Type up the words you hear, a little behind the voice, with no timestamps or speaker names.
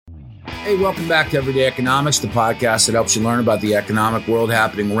Hey, welcome back to Everyday Economics, the podcast that helps you learn about the economic world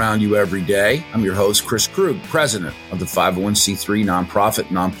happening around you every day. I'm your host, Chris Krug, president of the 501c3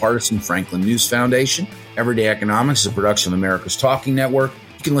 nonprofit, nonpartisan Franklin News Foundation. Everyday Economics is a production of America's Talking Network.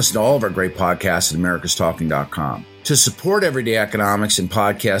 You can listen to all of our great podcasts at americastalking.com. To support Everyday Economics and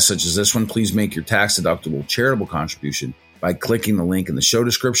podcasts such as this one, please make your tax-deductible charitable contribution by clicking the link in the show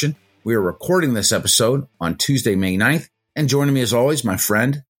description. We are recording this episode on Tuesday, May 9th, and joining me as always, my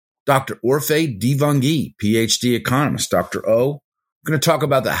friend, Dr. Orphe Divounguy, PhD economist. Dr. O, we're going to talk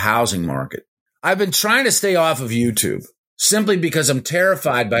about the housing market. I've been trying to stay off of YouTube simply because I'm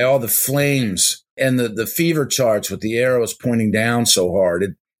terrified by all the flames and the fever charts with the arrows pointing down so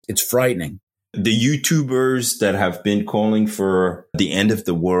hard. It's frightening. The YouTubers that have been calling for the end of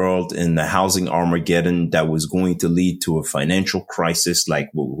the world and the housing Armageddon that was going to lead to a financial crisis like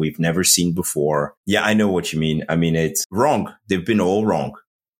what we've never seen before. Yeah, I know what you mean. I mean, it's wrong. They've been all wrong.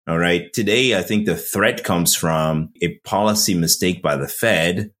 All right. Today, I think the threat comes from a policy mistake by the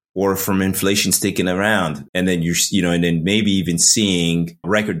Fed or from inflation sticking around. And then and then maybe even seeing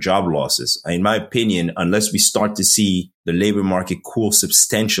record job losses. In my opinion, unless we start to see the labor market cool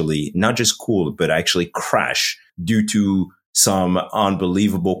substantially, not just cool, but actually crash due to some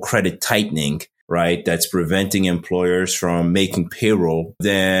unbelievable credit tightening, right? That's preventing employers from making payroll,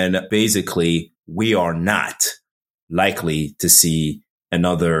 then basically we are not likely to see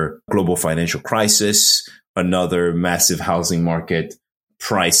another global financial crisis, another massive housing market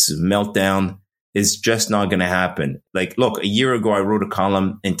price meltdown. Is just not going to happen. Like, look, a year ago, I wrote a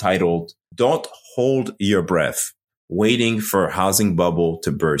column entitled, "Don't Hold Your Breath, Waiting for a Housing Bubble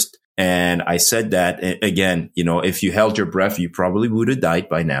to Burst." And I said that, again, if you held your breath, you probably would have died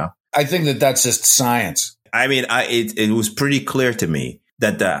by now. I think that that's just science. I mean, it was pretty clear to me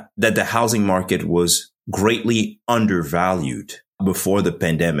that the housing market was greatly undervalued before the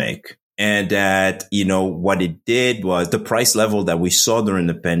pandemic. And that, what it did was the price level that we saw during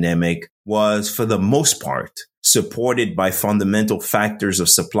the pandemic was, for the most part, supported by fundamental factors of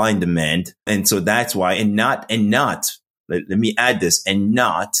supply and demand. And so that's why, let me add this, and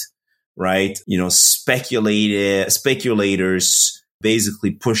not, right, speculators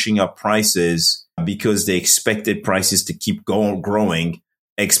basically pushing up prices because they expected prices to keep growing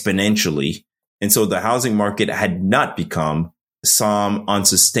exponentially. And so the housing market had not become some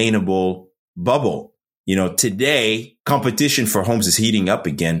unsustainable bubble. Today, competition for homes is heating up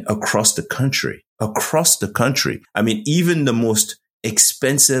again across the country. I mean, even the most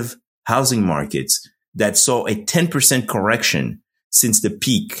expensive housing markets that saw a 10% correction since the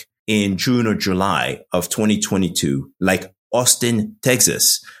peak in June or July of 2022, like Austin,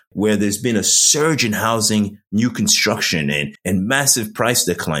 Texas, where there's been a surge in housing, new construction and massive price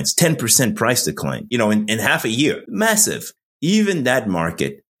declines, 10% price decline, in half a year, massive. Even that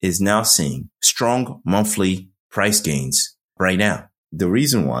market is now seeing strong monthly price gains right now. The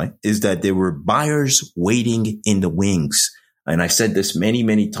reason why is that there were buyers waiting in the wings. And I said this many,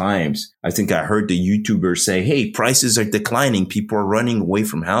 many times. I think I heard the YouTubers say, hey, prices are declining. People are running away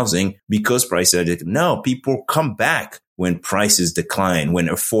from housing because prices are declining. No, people come back when prices decline, when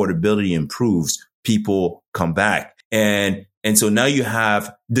affordability improves, people come back. And so now you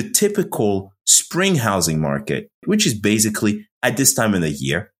have the typical spring housing market, which is basically at this time of the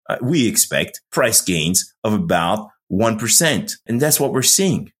year, we expect price gains of about 1%. And that's what we're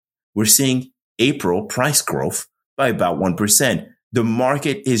seeing. We're seeing April price growth by about 1%. The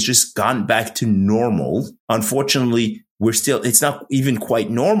market has just gone back to normal. Unfortunately, it's not even quite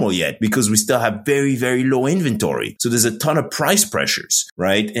normal yet because we still have very, very low inventory. So there's a ton of price pressures,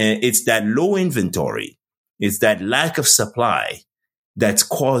 right? And it's that low inventory. It's that lack of supply that's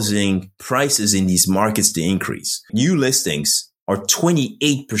causing prices in these markets to increase. New listings are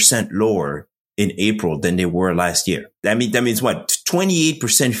 28% lower in April than they were last year. That means what?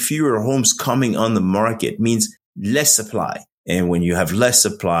 28% fewer homes coming on the market means less supply. And when you have less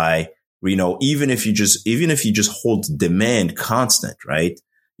supply, even if you just hold demand constant, right?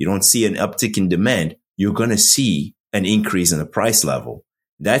 You don't see an uptick in demand, you're going to see an increase in the price level.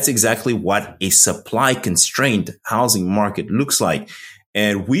 That's exactly what a supply constrained housing market looks like.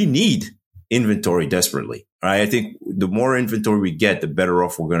 And we need inventory desperately. Right? I think the more inventory we get, the better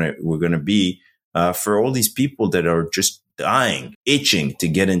off we're going to be for all these people that are just dying, itching to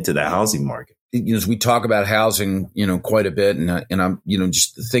get into the housing market. As we talk about housing, quite a bit, and I'm,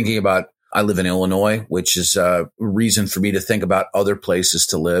 just thinking about, I live in Illinois, which is a reason for me to think about other places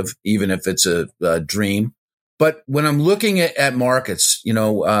to live, even if it's a dream. But when I'm looking at markets,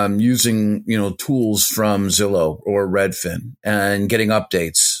 using, tools from Zillow or Redfin and getting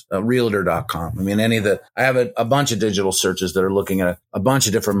updates Realtor.com. I mean, I have a bunch of digital searches that are looking at a bunch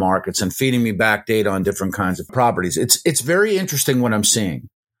of different markets and feeding me back data on different kinds of properties. It's very interesting what I'm seeing.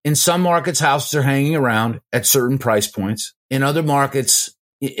 In some markets, houses are hanging around at certain price points. In other markets,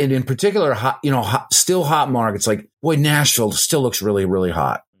 and in particular, still hot markets, like, boy, Nashville still looks really, really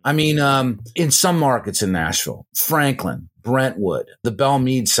hot. I mean, in some markets in Nashville, Franklin, Brentwood, the Belle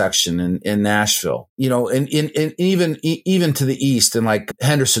Meade section in Nashville, and even to the east in like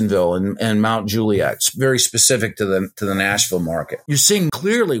Hendersonville and Mount Juliet, it's very specific to the Nashville market. You're seeing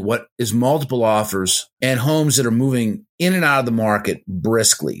clearly what is multiple offers and homes that are moving in and out of the market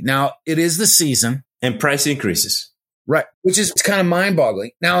briskly. Now, it is the season. And price increases. Right. Which is kind of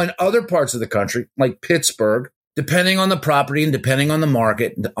mind-boggling. Now, in other parts of the country, like Pittsburgh, depending on the property and depending on the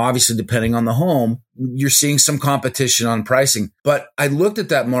market, obviously depending on the home, you're seeing some competition on pricing. But I looked at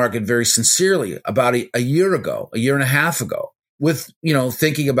that market very sincerely about a year and a half ago with,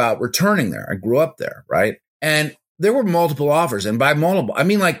 thinking about returning there. I grew up there, right? And there were multiple offers. And by multiple, I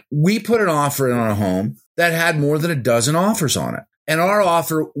mean, like, we put an offer in on a home that had more than a dozen offers on it. And our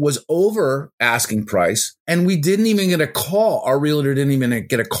offer was over asking price. And we didn't even get a call. Our realtor didn't even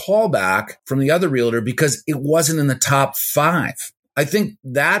get a call back from the other realtor because it wasn't in the top 5. I think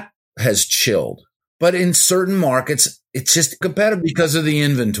that has chilled. But in certain markets, it's just competitive because of the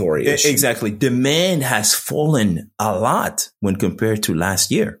inventory issue. Exactly. Demand has fallen a lot when compared to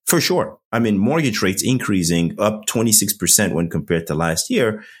last year, for sure. I mean, mortgage rates increasing up 26% when compared to last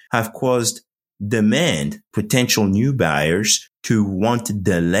year have caused demand, potential new buyers to want to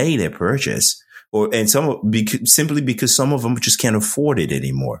delay their purchase, simply because some of them just can't afford it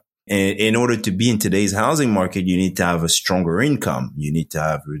anymore. And in order to be in today's housing market, you need to have a stronger income. You need to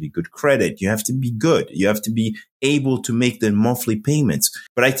have really good credit. You have to be good. You have to be able to make the monthly payments.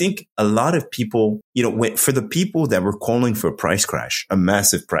 But I think a lot of people, for the people that were calling for a price crash, a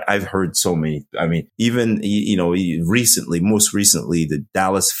massive price, I've heard so many. I mean, even, most recently, the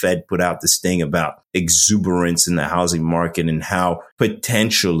Dallas Fed put out this thing about exuberance in the housing market and how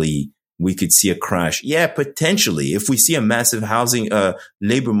potentially we could see a crash. Yeah, potentially. If we see a massive housing,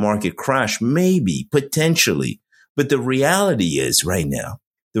 labor market crash, maybe, potentially. But the reality is right now,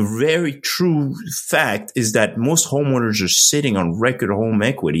 the very true fact is that most homeowners are sitting on record home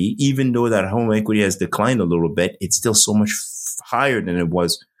equity. Even though that home equity has declined a little bit, it's still so much higher than it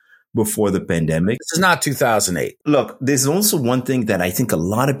was before the pandemic. This is not 2008. Look, there's also one thing that I think a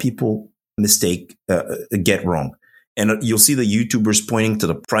lot of people get wrong. And you'll see the YouTubers pointing to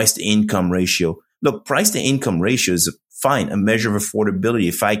the price to income ratio. Look, price to income ratio is fine, a measure of affordability.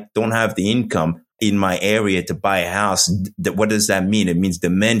 If I don't have the income in my area to buy a house, what does that mean? It means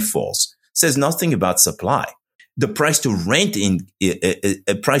demand falls. It says nothing about supply. The price to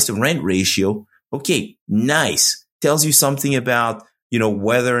rent ratio, okay, nice. Tells you something about,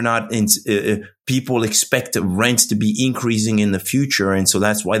 whether or not people expect rents to be increasing in the future. And so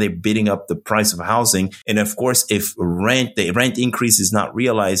that's why they're bidding up the price of housing. And of course, if the rent increase is not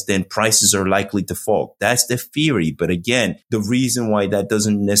realized, then prices are likely to fall. That's the theory. But again, the reason why that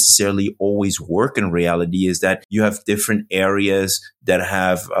doesn't necessarily always work in reality is that you have different areas that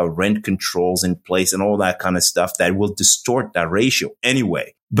have rent controls in place and all that kind of stuff that will distort that ratio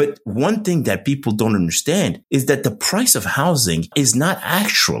anyway. But one thing that people don't understand is that the price of housing is not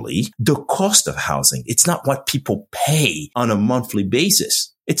actually the cost of housing. It's not what people pay on a monthly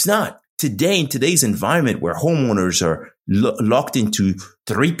basis. It's not. Today, in today's environment where homeowners are locked into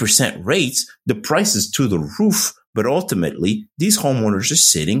 3% rates, the price is to the roof. But ultimately, these homeowners are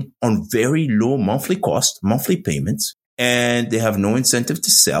sitting on very low monthly payments. And they have no incentive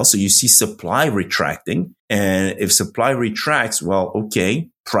to sell. So you see supply retracting. And if supply retracts, well, okay,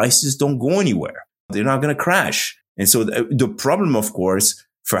 prices don't go anywhere. They're not going to crash. And so the problem, of course,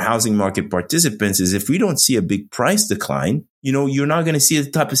 for housing market participants is if we don't see a big price decline, you're not going to see the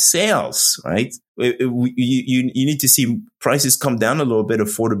type of sales, right? You need to see prices come down a little bit,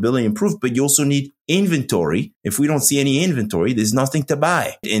 affordability improve, but you also need inventory. If we don't see any inventory, there's nothing to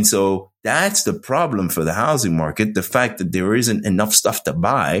buy. And so that's the problem for the housing market, the fact that there isn't enough stuff to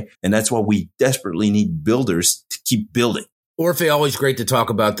buy. And that's why we desperately need builders to keep building. Orphe, always great to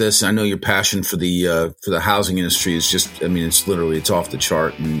talk about this. I know your passion for the housing industry is just, it's off the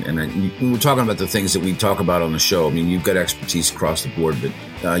chart. And when we're talking about the things that we talk about on the show, you've got expertise across the board,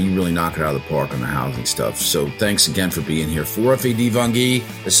 but you really knock it out of the park on the housing stuff. So thanks again for being here. For Orphe Divounguy,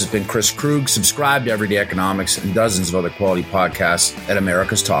 this has been Chris Krug. Subscribe to Everyday Economics and dozens of other quality podcasts at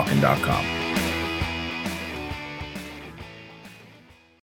americastalking.com.